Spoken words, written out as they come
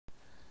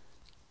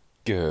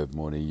Good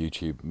morning,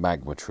 YouTube.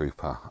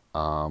 Magmatrooper.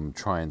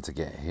 Trying to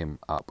get him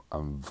up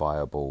and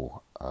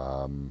viable.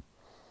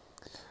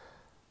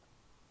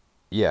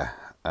 Yeah,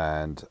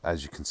 and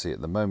as you can see at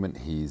the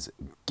moment, he's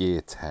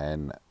gear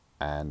 10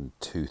 and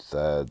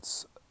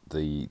 2/3.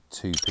 The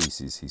two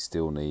pieces he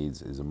still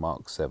needs is a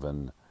Mark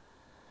 7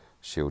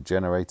 shield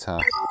generator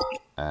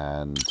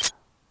and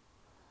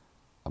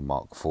a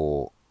Mark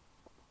 4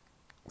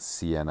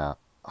 Sienna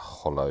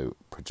hollow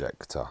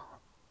projector.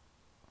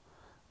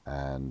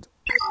 And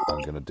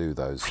I'm going to do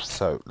those.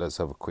 So let's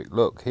have a quick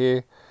look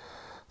here.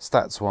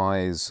 Stats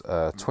wise,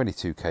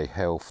 22k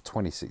health,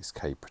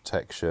 26k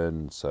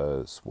protection, so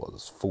it's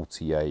what's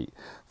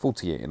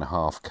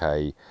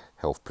 48.5k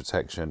health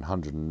protection,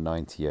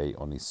 198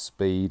 on his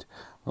speed.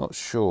 Not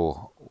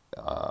sure,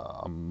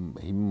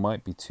 he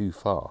might be too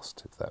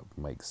fast, if that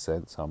makes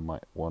sense. I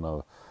might want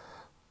to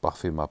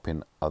buff him up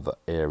in other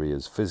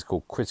areas.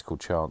 Physical critical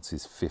chance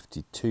is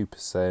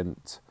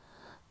 52%.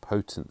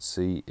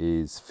 Potency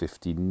is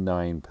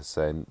 59%,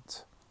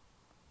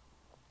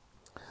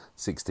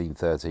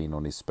 1613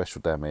 on his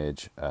special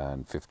damage,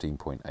 and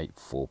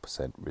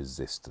 15.84%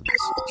 resistance.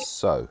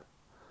 So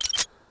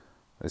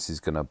this is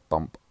going to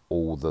bump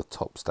all the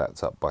top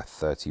stats up by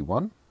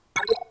 31,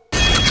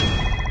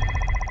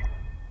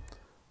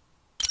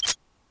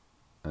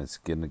 and it's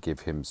going to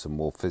give him some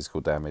more physical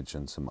damage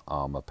and some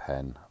armor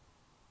pen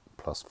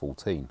plus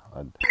 14.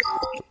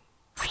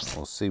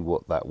 We'll see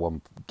what that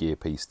one gear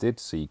piece did,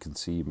 so you can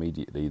see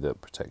immediately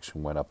that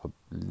protection went up a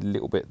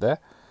little bit there.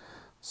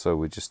 So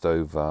we're just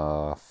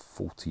over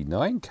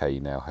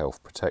 49k now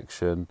health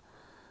protection.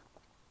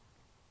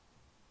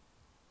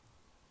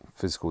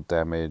 Physical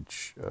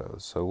damage,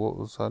 so what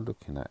was I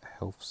looking at?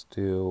 Health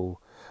steal.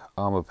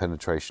 Armor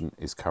penetration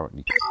is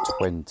currently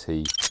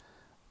 20.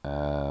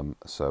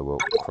 So we'll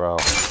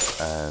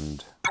craft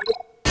and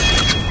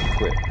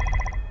equip.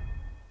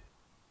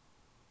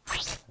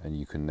 And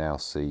you can now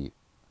see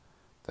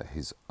that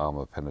his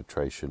armor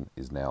penetration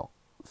is now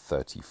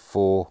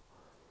 34.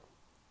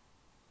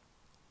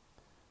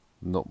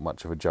 Not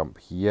much of a jump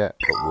yet,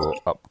 but we'll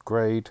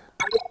upgrade.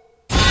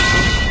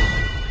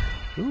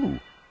 Ooh.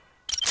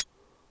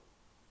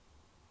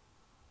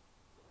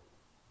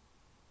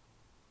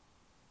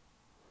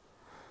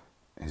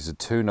 Here's a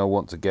tune I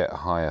want to get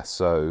higher,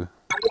 so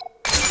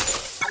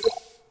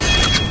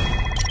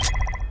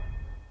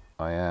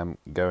I am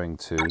going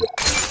to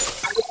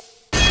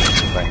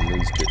bang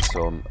these bits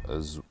on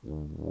as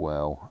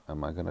well.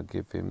 Am I going to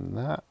give him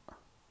that?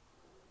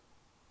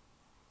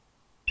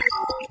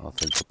 I'll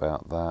think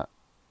about that.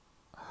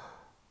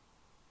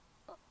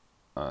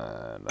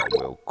 And I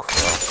will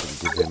craft and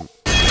give him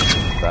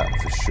that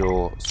for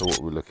sure. So what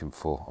we're looking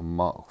for? A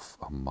Mark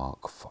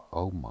 5.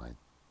 Oh my,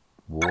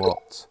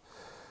 what?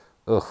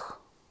 Ugh.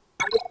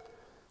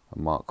 A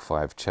Mark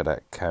 5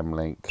 Chedak cam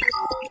link.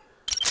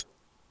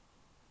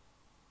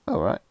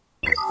 Alright,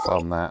 I'll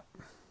farm that.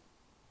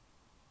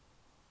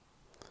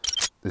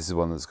 This is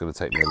one that's going to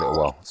take me a little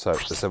while. So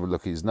let's have a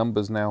look at his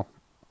numbers now.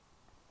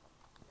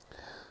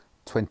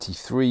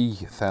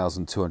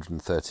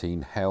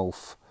 23,213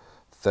 health,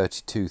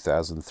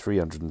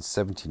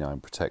 32,379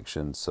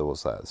 protection. So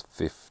what's that? It's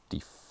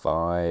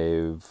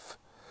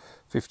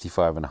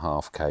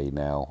 55.5k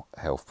now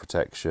health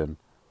protection.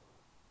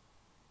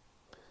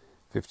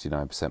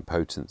 59%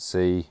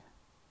 potency.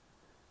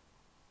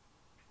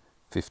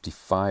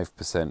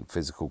 55%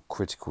 physical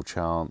critical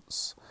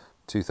chance.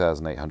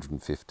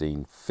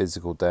 2,815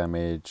 physical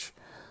damage.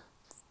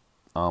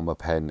 Armor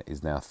pen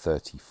is now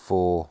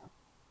 34.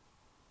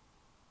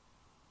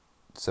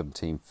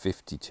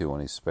 1752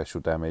 on his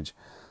special damage.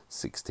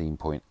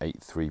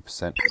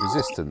 16.83%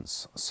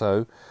 resistance.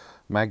 So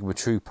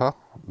Magmatrooper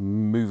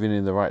moving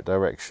in the right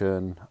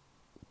direction.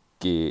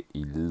 Gear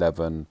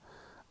 11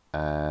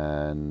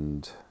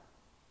 and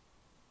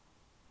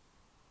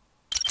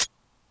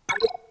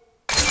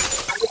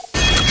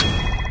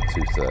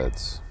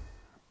 2/3.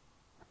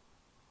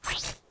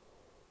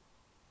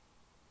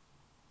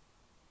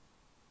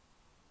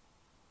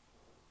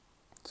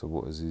 So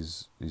what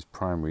is his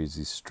primary is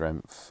his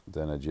strength,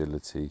 then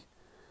agility.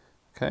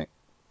 Okay.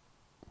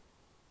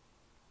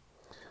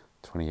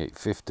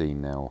 2815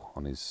 now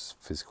on his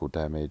physical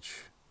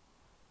damage.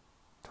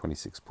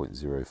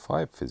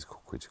 26.05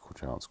 physical critical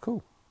chance.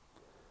 Cool.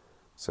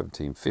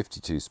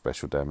 1752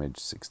 special damage,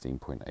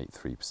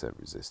 16.83%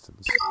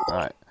 resistance.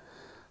 Right.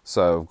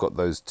 So I've got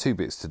those two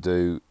bits to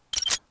do.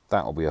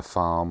 That'll be a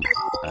farm.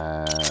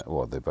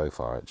 Well, they both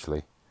are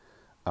actually.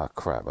 Oh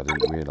crap, I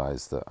didn't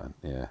realise that.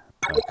 Yeah,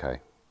 okay.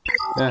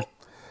 Yeah,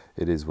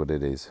 it is what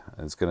it is.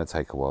 And it's going to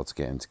take a while to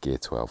get into gear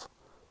 12.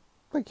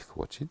 Thank you for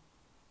watching.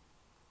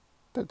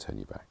 Don't turn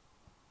your back.